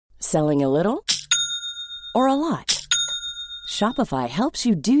Selling a little or a lot? Shopify helps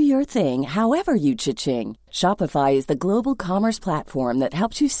you do your thing however you cha-ching. Shopify is the global commerce platform that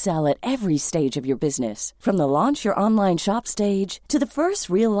helps you sell at every stage of your business. From the launch your online shop stage to the first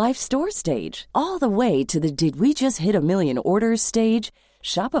real-life store stage, all the way to the did we just hit a million orders stage.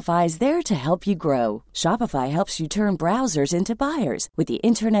 Shopify is there to help you grow. Shopify helps you turn browsers into buyers with the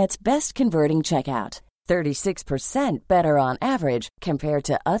internet's best converting checkout. 36% better on average compared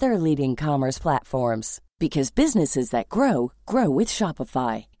to other leading commerce platforms. Because businesses that grow, grow with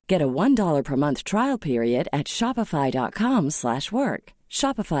Shopify. Get a $1 per month trial period at shopify.com/work.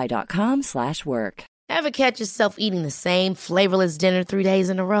 Shopify.com/work. Ever catch yourself eating the same flavorless dinner 3 days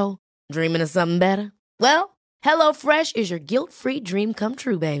in a row? Dreaming of something better? Well, HelloFresh is your guilt-free dream come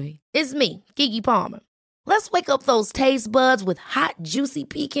true, baby. It's me, Keke Palmer. Let's wake up those taste buds with hot, juicy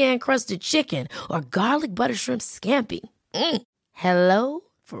pecan-crusted chicken or garlic butter shrimp scampi. Hello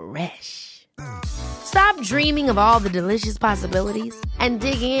Fresh. Stop dreaming of all the delicious possibilities and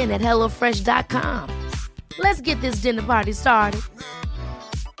dig in at HelloFresh.com. Let's get this dinner party started.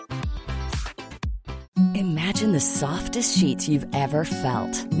 Imagine the softest sheets you've ever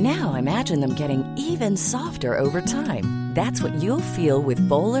felt. Now imagine them getting even softer over time. That's what you'll feel with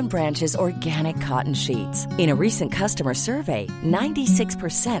Boll & Branch's organic cotton sheets. In a recent customer survey,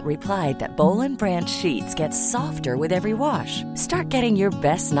 96% replied that Boll & Branch sheets get softer with every wash. Start getting your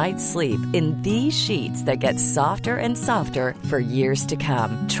best night's sleep in these sheets that get softer and softer for years to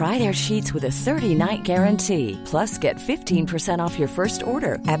come. Try their sheets with a 30-night guarantee. Plus, get 15% off your first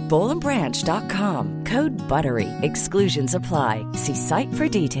order at bollandbranch.com. Code BUTTERY. Exclusions apply. See site for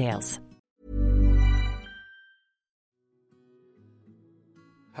details.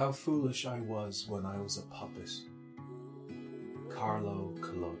 How foolish I was when I was a puppet. Carlo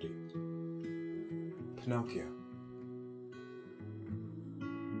Collodi. Pinocchio.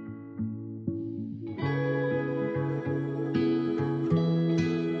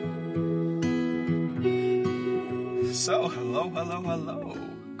 So, hello.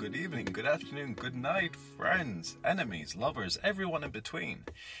 Good evening, good afternoon, good night, friends, enemies, lovers, everyone in between.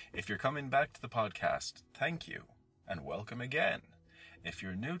 If you're coming back to the podcast, thank you and welcome again. If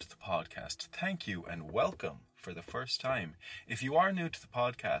you're new to the podcast, thank you and welcome for the first time. If you are new to the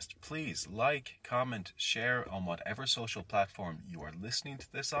podcast, please like, comment, share on whatever social platform you are listening to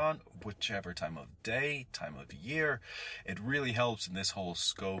this on, whichever time of day, time of year. It really helps in this whole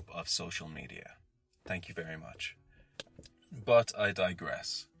scope of social media. Thank you very much. But I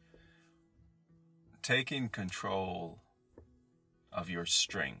digress. Taking control of your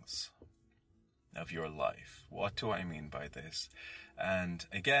strings, of your life. What do I mean by this? And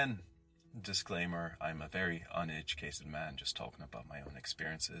again, disclaimer, I'm a very uneducated man just talking about my own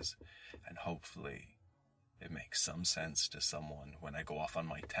experiences, and hopefully it makes some sense to someone when I go off on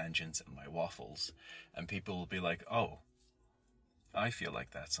my tangents and my waffles, and people will be like, oh, I feel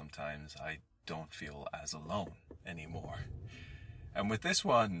like that sometimes. I don't feel as alone anymore. And with this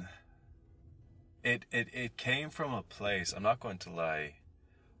one, it came from a place, I'm not going to lie,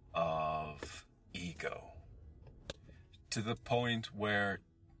 of ego. To the point where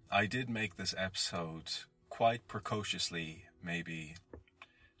I did make this episode quite precociously, maybe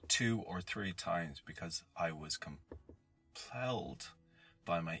 2 or 3 times, because I was compelled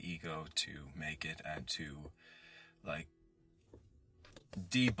by my ego to make it and to,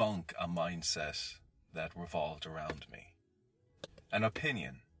 debunk a mindset that revolved around me. An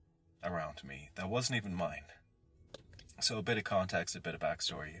opinion around me that wasn't even mine. So a bit of context, a bit of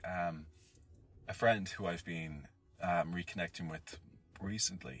backstory. A friend who I've been reconnecting with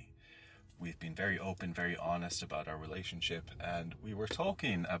recently, we've been very open, very honest about our relationship, and we were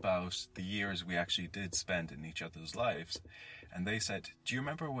talking about the years we actually did spend in each other's lives, and they said, do you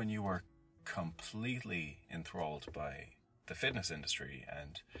remember when you were completely enthralled by the fitness industry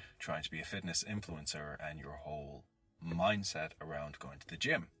and trying to be a fitness influencer and your whole mindset around going to the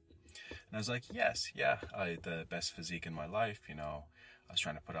gym? And I was like, yes, I had the best physique in my life, I was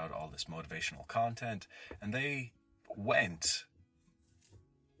trying to put out all this motivational content, and they went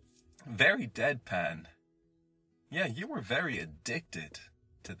very deadpan. Yeah, you were very addicted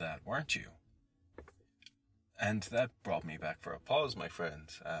to that, weren't you? And that brought me back for a pause, my friend.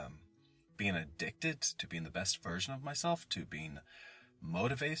 Being addicted to being the best version of myself, to being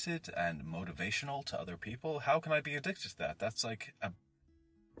motivated and motivational to other people. How can I be addicted to that? That's like a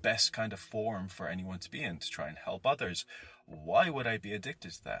best kind of form for anyone to be in, to try and help others. Why would I be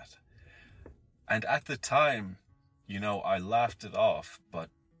addicted to that? And at the time, I laughed it off, but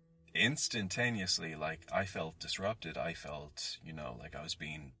instantaneously, I felt disrupted. I felt, like I was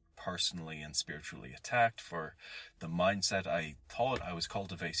being personally and spiritually attacked for the mindset I thought I was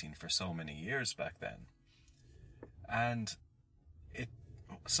cultivating for so many years back then. And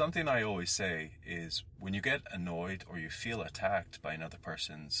something I always say is, when you get annoyed or you feel attacked by another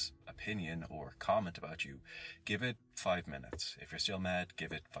person's opinion or comment about you, give it 5 minutes. If you're still mad,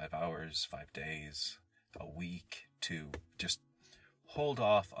 give it 5 hours, 5 days, a week, 2. Just hold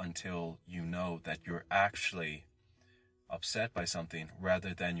off until you know that you're actually upset by something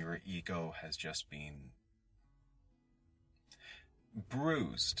rather than your ego has just been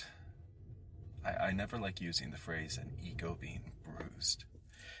bruised. I never like using the phrase an ego being bruised,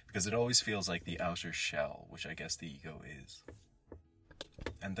 because it always feels like the outer shell, which I guess the ego is.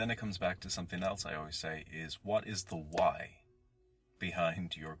 And then it comes back to something else I always say is, what is the why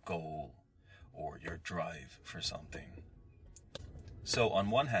behind your goal or your drive for something? So on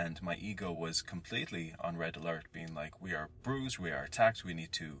one hand, my ego was completely on red alert, being like, we are bruised, we are attacked, we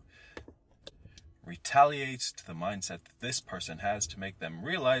need to retaliate to the mindset that this person has to make them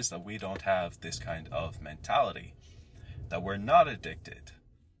realize that we don't have this kind of mentality, that we're not addicted.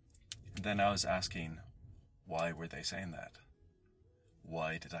 And then I was asking, why were they saying that?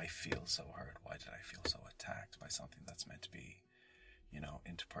 Why did I feel so hurt? Why did I feel so attacked by something that's meant to be,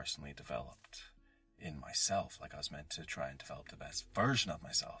 interpersonally developed in myself? Like I was meant to try and develop the best version of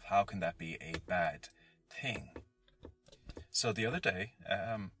myself. How can that be a bad thing? So the other day,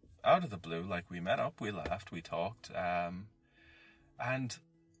 out of the blue, like, we met up, we laughed, we talked, and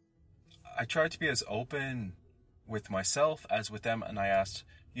I tried to be as open with myself as with them, and I asked,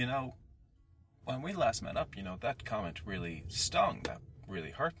 when we last met up, that comment really stung, that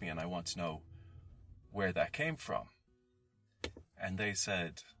really hurt me, and I want to know where that came from. And they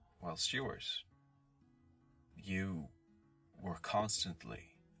said, well, Stuart, you were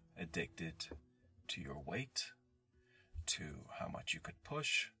constantly addicted to your weight, to how much you could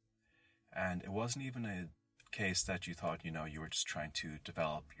push, and it wasn't even a case that you thought, you were just trying to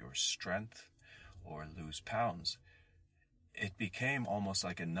develop your strength or lose pounds. It became almost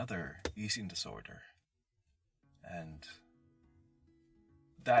like another eating disorder. And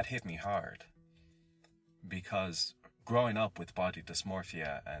that hit me hard, because growing up with body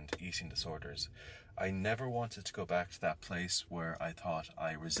dysmorphia and eating disorders, I never wanted to go back to that place where I thought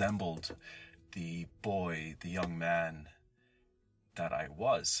I resembled the young man that I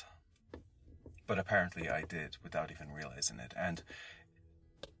was. But apparently I did, without even realizing it. And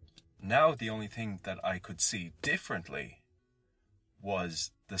now the only thing that I could see differently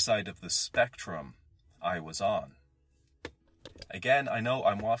was the side of the spectrum I was on. Again, I know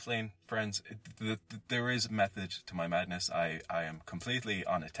I'm waffling, friends. There is method to my madness. I am completely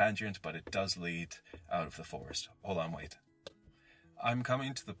on a tangent, but it does lead out of the forest. Hold on, wait. I'm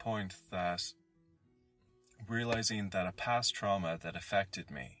coming to the point that realizing that a past trauma that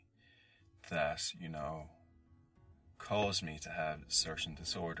affected me, that, caused me to have certain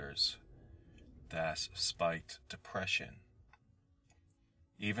disorders, that spiked depression,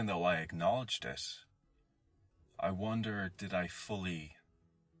 even though I acknowledged it, I wonder, did I fully,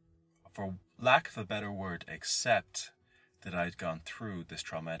 for lack of a better word, accept that I'd gone through this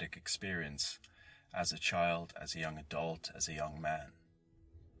traumatic experience as a child, as a young adult, as a young man?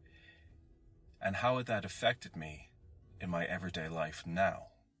 And how had that affected me in my everyday life now?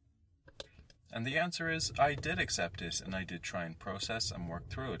 And the answer is, I did accept it, and I did try and process and work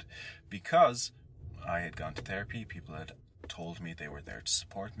through it, because I had gone to therapy. People had told me they were there to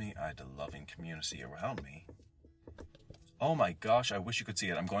support me. I had a loving community around me. Oh my gosh, I wish you could see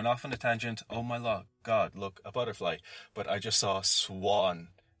it. I'm going off on a tangent. Oh my God, look, a butterfly. But I just saw a swan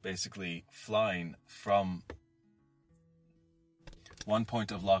basically flying from one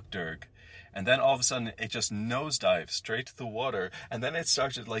point of Loch Derg. And then all of a sudden, it just nosedived straight to the water. And then it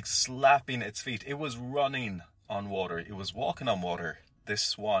started slapping its feet. It was running on water. It was walking on water. This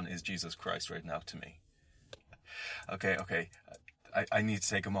swan is Jesus Christ right now to me. Okay. I need to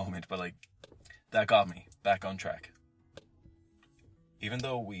take a moment, but that got me back on track. Even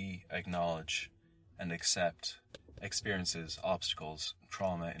though we acknowledge and accept experiences, obstacles,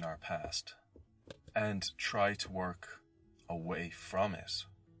 trauma in our past, and try to work away from it,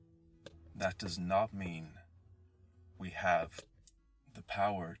 that does not mean we have the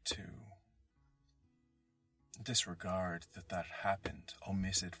power to disregard that happened,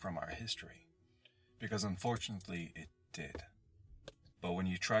 omit it from our history. Because unfortunately it did. But when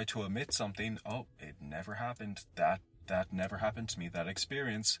you try to omit something, it never happened, that never happened to me, that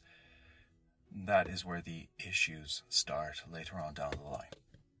experience, that is where the issues start later on down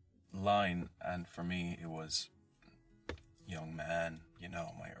the line. And for me, it was young man,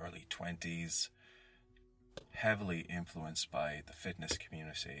 my early 20s, heavily influenced by the fitness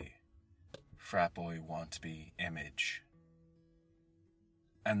community, frat boy want-to-be image.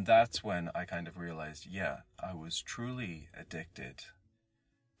 And that's when I kind of realized, yeah, I was truly addicted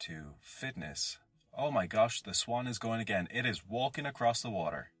to fitness. Oh my gosh, the swan is going again. It is walking across the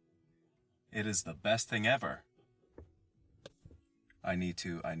water. It is the best thing ever. I need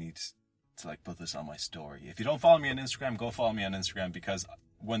to like put this on my story. If you don't follow me on Instagram, go follow me on Instagram, because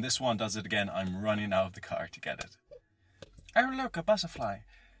when this one does it again, I'm running out of the car to get it. Oh look, a butterfly.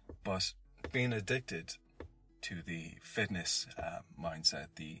 But being addicted to the fitness mindset,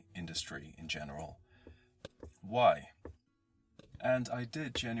 the industry in general, why? And I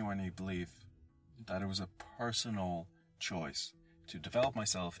did genuinely believe that it was a personal choice to develop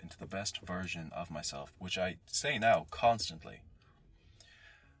myself into the best version of myself, which I say now constantly.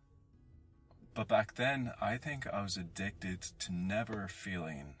 But back then, I think I was addicted to never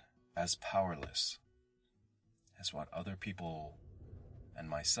feeling as powerless as what other people and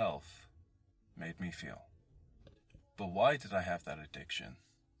myself made me feel. But why did I have that addiction?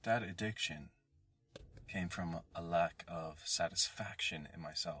 That addiction came from a lack of satisfaction in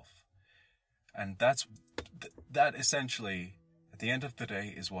myself. And that essentially, at the end of the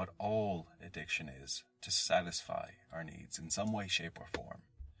day, is what all addiction is, to satisfy our needs in some way, shape, or form.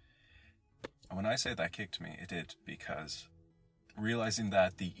 And when I say that kicked me, it did, because realizing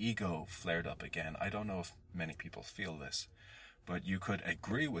that the ego flared up again. I don't know if many people feel this, but you could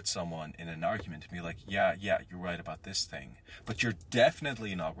agree with someone in an argument and be like, yeah, you're right about this thing, but you're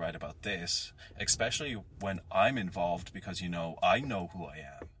definitely not right about this, especially when I'm involved, because, I know who I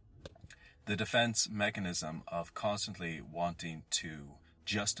am. The defense mechanism of constantly wanting to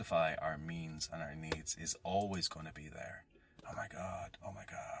justify our means and our needs is always going to be there. Oh my God,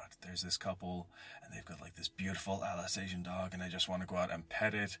 there's this couple and they've got like this beautiful Alsatian dog and I just want to go out and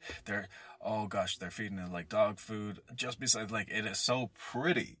pet it. They're feeding it like dog food just beside, like, it is so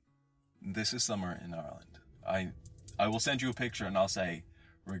pretty. This is summer in Ireland. I will send you a picture and I'll say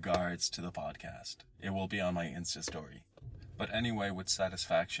regards to the podcast. It will be on my Insta story. But anyway, with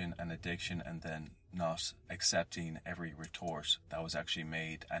satisfaction and addiction, and then not accepting every retort that was actually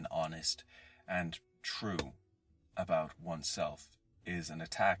made and honest and true about oneself, is an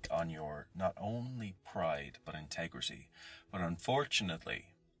attack on your not only pride but integrity. But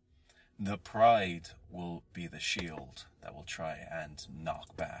unfortunately, the pride will be the shield that will try and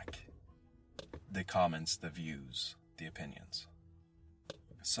knock back the comments, the views, the opinions.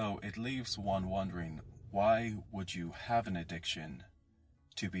 So it leaves one wondering, why would you have an addiction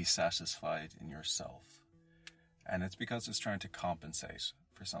to be satisfied in yourself? And it's because it's trying to compensate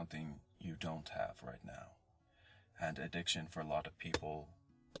for something you don't have right now. And addiction for a lot of people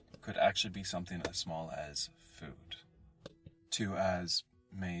could actually be something as small as food, to as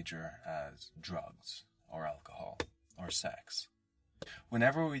major as drugs or alcohol or sex.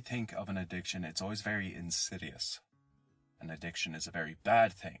 Whenever we think of an addiction, it's always very insidious. An addiction is a very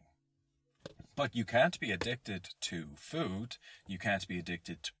bad thing. But you can't be addicted to food. You can't be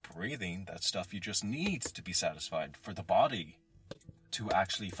addicted to breathing. That stuff you just need to be satisfied for the body to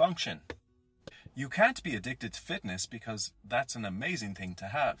actually function. You can't be addicted to fitness, because that's an amazing thing to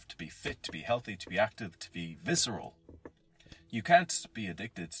have, to be fit, to be healthy, to be active, to be visceral. You can't be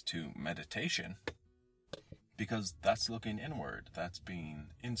addicted to meditation, because that's looking inward, that's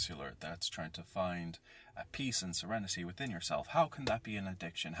being insular, that's trying to find a peace and serenity within yourself. How can that be an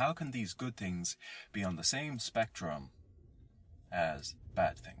addiction? How can these good things be on the same spectrum as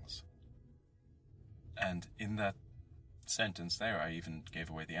bad things? And in that sentence there, I even gave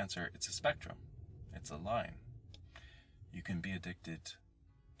away the answer. It's a spectrum. It's a line. You can be addicted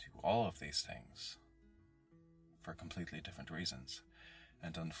to all of these things for completely different reasons.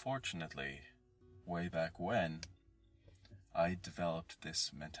 And unfortunately, way back when, I developed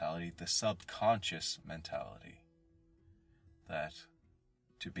this mentality, the subconscious mentality, that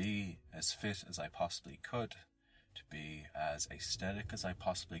to be as fit as I possibly could, to be as aesthetic as I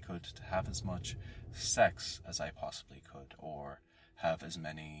possibly could, to have as much sex as I possibly could, or have as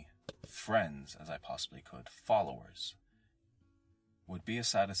many friends as I possibly could, followers, would be a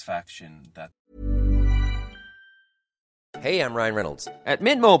satisfaction that... Hey, I'm Ryan Reynolds. At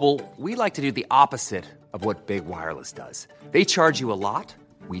Mint Mobile, we like to do the opposite of what Big Wireless does. They charge you a lot,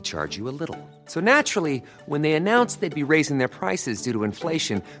 we charge you a little. So naturally, when they announced they'd be raising their prices due to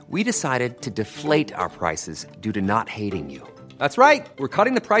inflation, we decided to deflate our prices due to not hating you. That's right. We're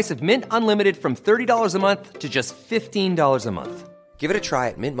cutting the price of Mint Unlimited from $30 a month to just $15 a month. Give it a try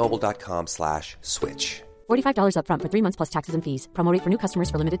at mintmobile.com/switch. $45 up front for 3 months plus taxes and fees. Promo rate for new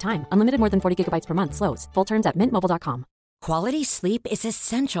customers for limited time. Unlimited more than 40 gigabytes per month slows. Full terms at mintmobile.com. Quality sleep is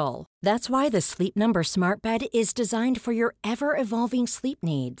essential. That's why the Sleep Number Smart Bed is designed for your ever-evolving sleep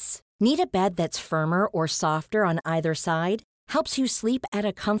needs. Need a bed that's firmer or softer on either side? Helps you sleep at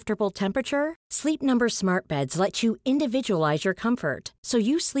a comfortable temperature? Sleep Number Smart Beds let you individualize your comfort, so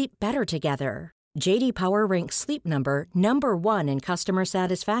you sleep better together. J.D. Power ranks Sleep Number number 1 in customer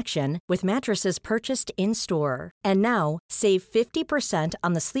satisfaction with mattresses purchased in-store. And now, save 50%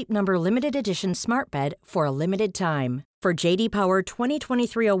 on the Sleep Number Limited Edition Smart Bed for a limited time. For J.D. Power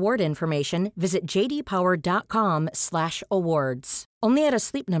 2023 award information, visit jdpower.com/awards. Only at a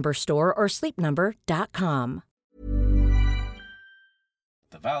Sleep Number store or sleepnumber.com.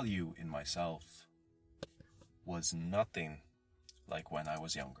 The value in myself was nothing like when I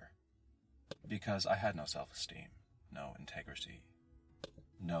was younger. Because I had no self-esteem, no integrity,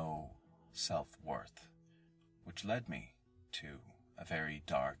 no self-worth, which led me to a very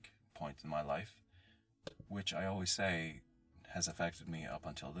dark point in my life, which I always say has affected me up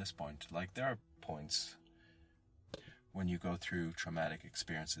until this point. Like, there are points when you go through traumatic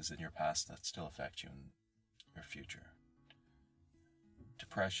experiences in your past that still affect you in your future.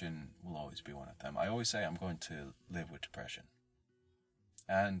 Depression will always be one of them. I always say I'm going to live with depression.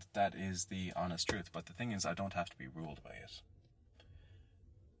 And that is the honest truth. But the thing is, I don't have to be ruled by it.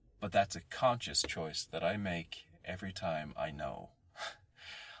 But that's a conscious choice that I make every time I know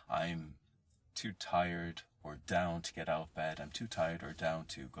I'm too tired or down to get out of bed. I'm too tired or down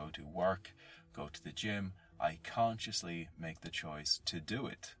to go to work, go to the gym. I consciously make the choice to do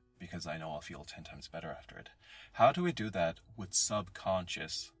it because I know I'll feel 10 times better after it. How do we do that? With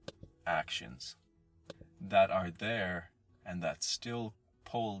subconscious actions that are there and that still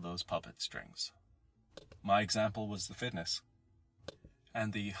pull those puppet strings. My example was the fitness.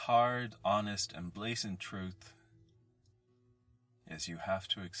 And the hard, honest, and blatant truth is you have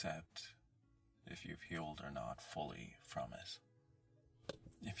to accept if you've healed or not fully from it.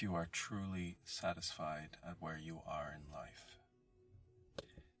 If you are truly satisfied at where you are in life.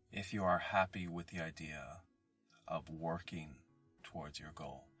 If you are happy with the idea of working towards your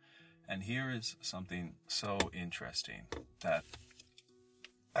goal. And here is something so interesting that,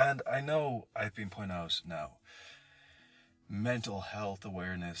 and I know I've been pointing out now, mental health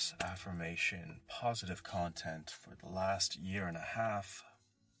awareness, affirmation, positive content for the last year and a half.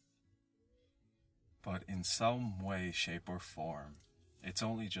 But in some way, shape, or form, it's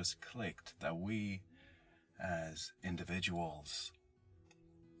only just clicked that we, as individuals,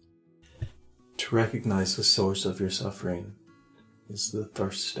 To recognize the source of your suffering is the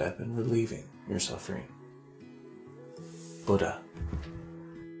first step in relieving your suffering. Buddha.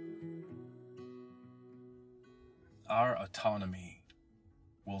 our autonomy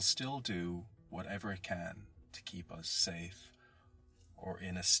will still do whatever it can to keep us safe or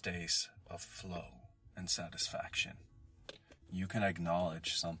in a state of flow and satisfaction. You can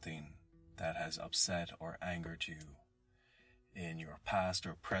acknowledge something that has upset or angered you in your past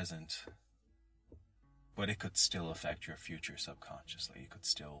or present, but it could still affect your future subconsciously. You could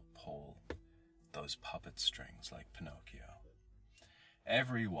still pull those puppet strings like Pinocchio.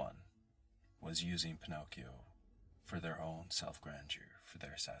 Everyone was using Pinocchio for their own self-grandeur, for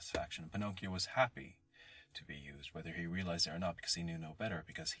their satisfaction. Pinocchio was happy to be used, whether he realized it or not, because he knew no better,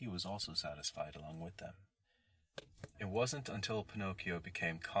 because he was also satisfied along with them. It wasn't until Pinocchio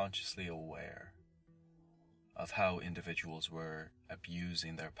became consciously aware of how individuals were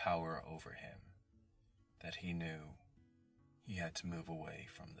abusing their power over him that he knew he had to move away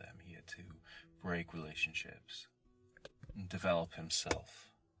from them. He had to break relationships, develop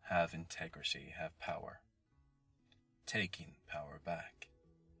himself, have integrity, have power, taking power back.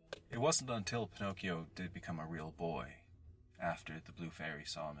 It wasn't until Pinocchio did become a real boy, after the Blue Fairy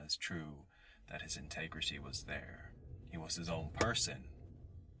saw him as true, that his integrity was there. He was his own person.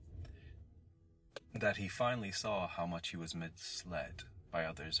 That he finally saw how much he was misled by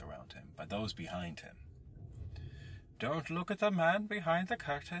others around him, by those behind him. Don't look at the man behind the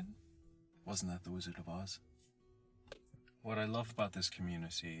curtain. Wasn't that the Wizard of Oz? What I love about this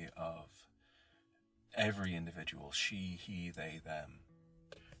community of every individual, she, he, they, them,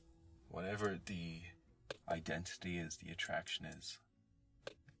 whatever the identity is, the attraction is,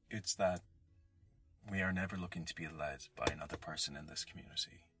 it's that we are never looking to be led by another person in this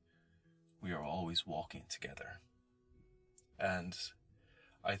community. We are always walking together. And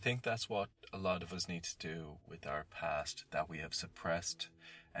I think that's what a lot of us need to do with our past that we have suppressed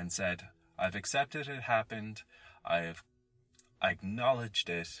and said, I've accepted it happened, I've acknowledged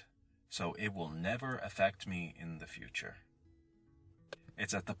it, so it will never affect me in the future.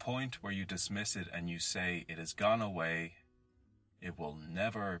 It's at the point where you dismiss it and you say it has gone away, it will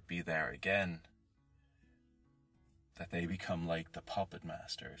never be there again, that they become like the puppet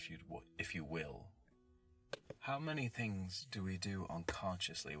master, if you will. How many things do we do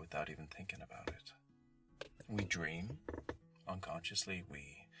unconsciously without even thinking about it? We dream unconsciously.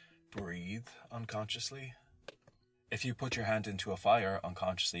 We breathe unconsciously. If you put your hand into a fire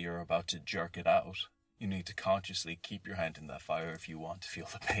unconsciously, you're about to jerk it out. You need to consciously keep your hand in that fire if you want to feel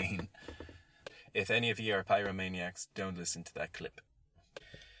the pain. If any of you are pyromaniacs, don't listen to that clip.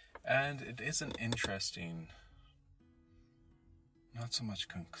 And it is an interesting, not so much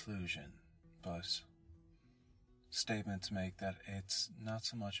conclusion, but statement to make, that it's not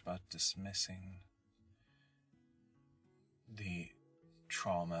so much about dismissing the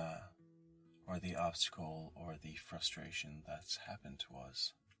trauma or the obstacle or the frustration that's happened to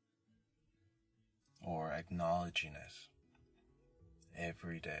us, or acknowledging it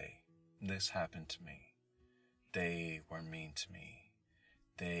every day. This happened to me. They were mean to me.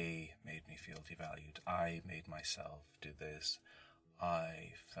 They made me feel devalued. I made myself do this.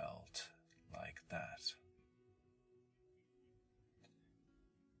 I felt like that.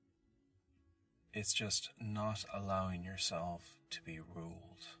 It's just not allowing yourself to be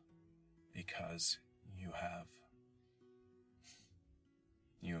ruled because you have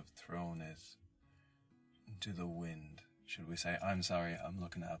thrown it to the wind, should we say. I'm sorry, I'm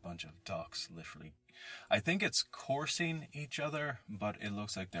looking at a bunch of ducks literally. I think it's coursing each other, but it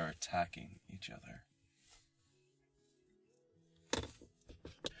looks like they're attacking each other.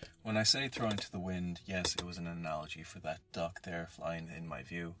 When I say thrown to the wind, yes, it was an analogy for that duck there flying in my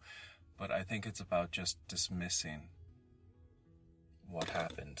view, but I think it's about just dismissing what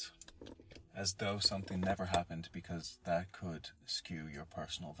happened as though something never happened, because that could skew your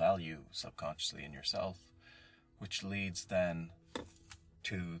personal value subconsciously in yourself, which leads then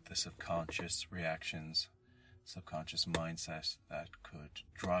to the subconscious reactions, subconscious mindset that could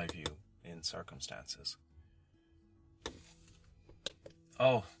drive you in circumstances.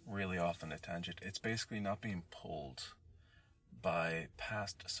 Oh, really often a tangent. It's basically not being pulled by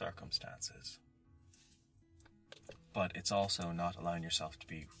past circumstances, but it's also not allowing yourself to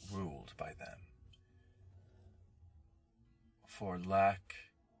be ruled by them. For lack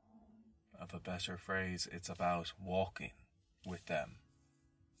of a better phrase, it's about walking with them.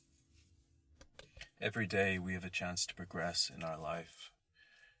 Every day we have a chance to progress in our life,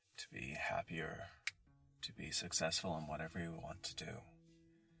 to be happier, to be successful in whatever we want to do.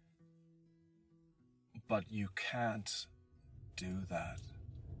 But you can't do that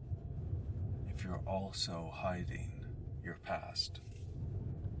if you're also hiding your past.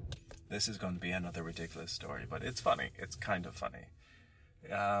 This is going to be another ridiculous story, but it's funny. It's kind of funny.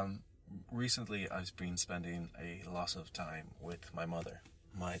 Recently, I've been spending a lot of time with my mother.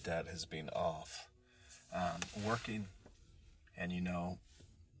 My dad has been off working, and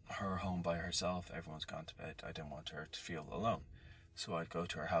her home by herself. Everyone's gone to bed. I didn't want her to feel alone. So I'd go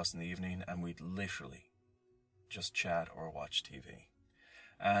to her house in the evening, and we'd literally just chat or watch TV.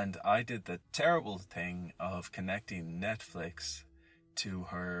 And I did the terrible thing of connecting Netflix to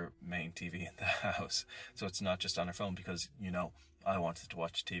her main TV in the house. So it's not just on her phone, because, I wanted to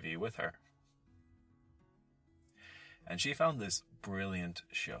watch TV with her. And she found this brilliant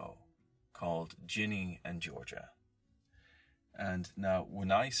show called Ginny and Georgia. And now,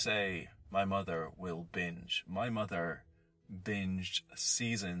 when I say my mother will binge, my mother binged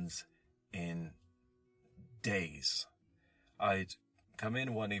seasons in days. I'd come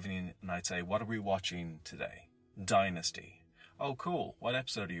in one evening and I'd say, "What are we watching today?" "Dynasty." "Oh, cool. What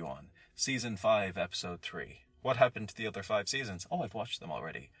episode are you on?" "Season 5, episode 3. "What happened to the other 5 seasons?" "Oh, I've watched them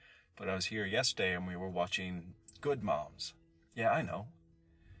already. But I was here yesterday and we were watching Good Moms." "Yeah, I know."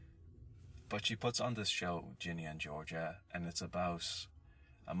 But she puts on this show, Ginny and Georgia, and it's about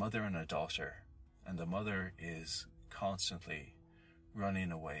a mother and a daughter. And the mother is constantly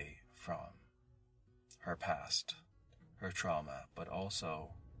running away from her past, her trauma, but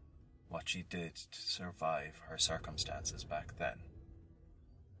also what she did to survive her circumstances back then.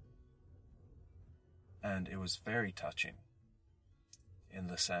 And it was very touching in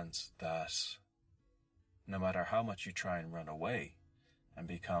the sense that no matter how much you try and run away and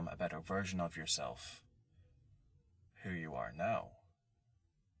become a better version of yourself, who you are now,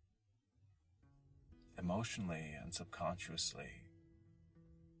 emotionally and subconsciously,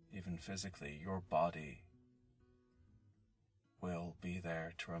 even physically, your body will be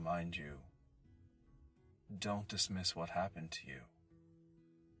there to remind you, don't dismiss what happened to you,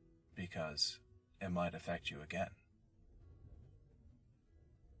 because it might affect you again.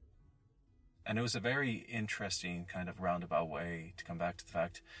 And it was a very interesting kind of roundabout way to come back to the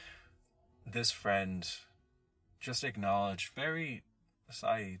fact this friend just acknowledged very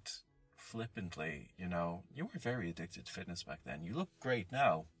aside flippantly, you were very addicted to fitness back then. You look great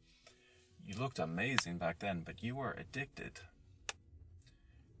now. You looked amazing back then, but you were addicted.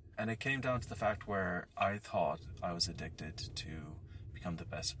 And it came down to the fact where I thought I was addicted to become the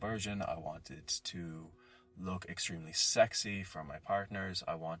best version. I wanted to look extremely sexy for my partners.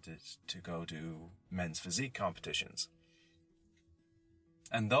 I wanted to go do men's physique competitions.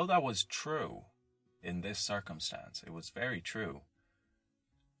 And though that was true in this circumstance, it was very true,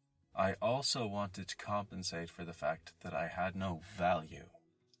 I also wanted to compensate for the fact that I had no value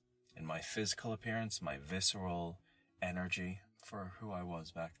in my physical appearance, my visceral energy for who I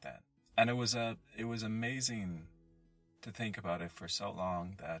was back then. And it was amazing to think about it for so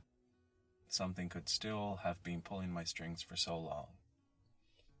long, that something could still have been pulling my strings for so long.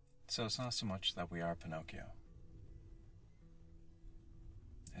 So it's not so much that we are Pinocchio.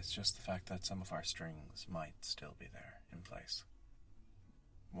 It's just the fact that some of our strings might still be there in place.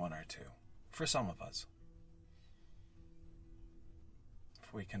 One or two. For some of us.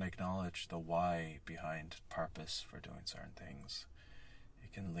 If we can acknowledge the why behind purpose for doing certain things,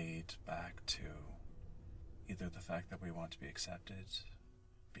 it can lead back to either the fact that we want to be accepted,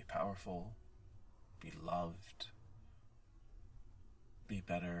 be powerful, be loved, be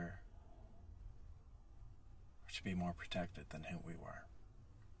better, or to be more protected than who we were.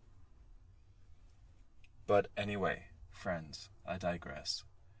 But anyway, friends, I digress.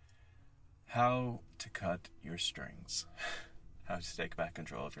 How to cut your strings. How to take back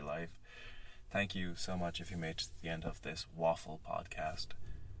control of your life. Thank you so much if you made it to the end of this waffle podcast.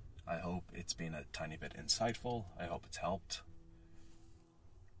 I hope it's been a tiny bit insightful. I hope it's helped.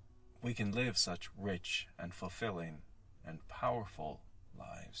 We can live such rich and fulfilling and powerful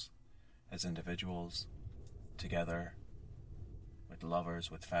lives as individuals, together, with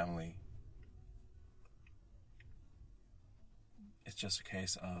lovers, with family. It's just a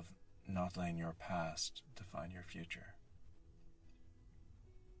case of not letting your past define your future.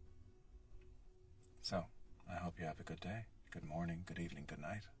 So, I hope you have a good day, good morning, good evening, good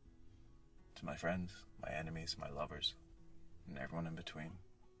night. To my friends, my enemies, my lovers, and everyone in between.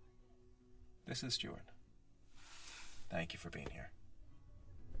 This is Stuart. Thank you for being here.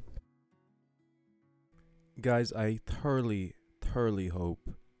 Guys, I thoroughly hope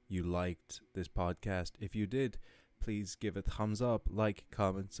you liked this podcast. If you did, please give it a thumbs up, like,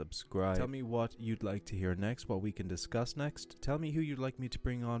 comment, subscribe. Tell me what you'd like to hear next, what we can discuss next. Tell me who you'd like me to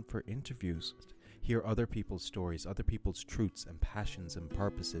bring on for interviews. Hear other people's stories, other people's truths and passions and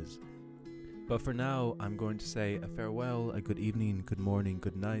purposes. But for now, I'm going to say a farewell, a good evening, good morning,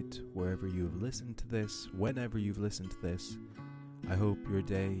 good night, wherever you've listened to this, whenever you've listened to this. I hope your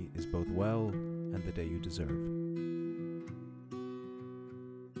day is both well and the day you deserve.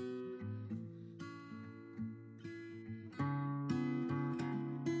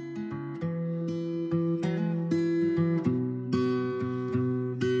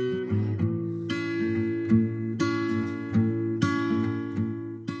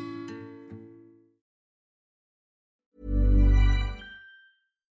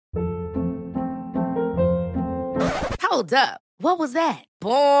 Hold up. What was that?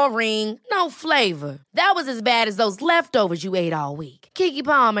 Boring. No flavor. That was as bad as those leftovers you ate all week. Keke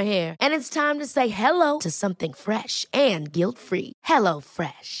Palmer here, and it's time to say hello to something fresh and guilt-free. Hello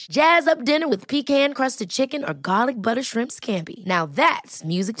Fresh. Jazz up dinner with pecan-crusted chicken or garlic butter shrimp scampi. Now that's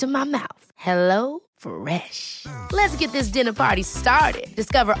music to my mouth. Hello Fresh. Let's get this dinner party started.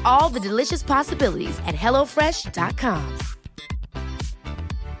 Discover all the delicious possibilities at HelloFresh.com.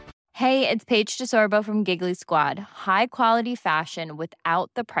 Hey, it's Paige DeSorbo from Giggly Squad. High quality fashion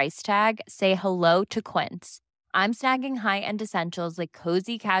without the price tag. Say hello to Quince. I'm snagging high-end essentials like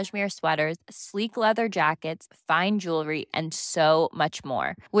cozy cashmere sweaters, sleek leather jackets, fine jewelry, and so much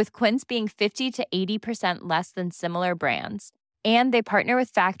more. With Quince being 50 to 80% less than similar brands. And they partner with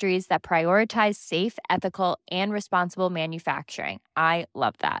factories that prioritize safe, ethical, and responsible manufacturing. I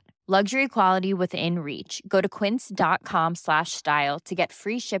love that. Luxury quality within reach. Go to quince.com/style to get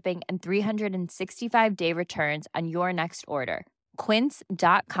free shipping and 365-day returns on your next order.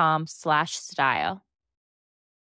 Quince.com/style.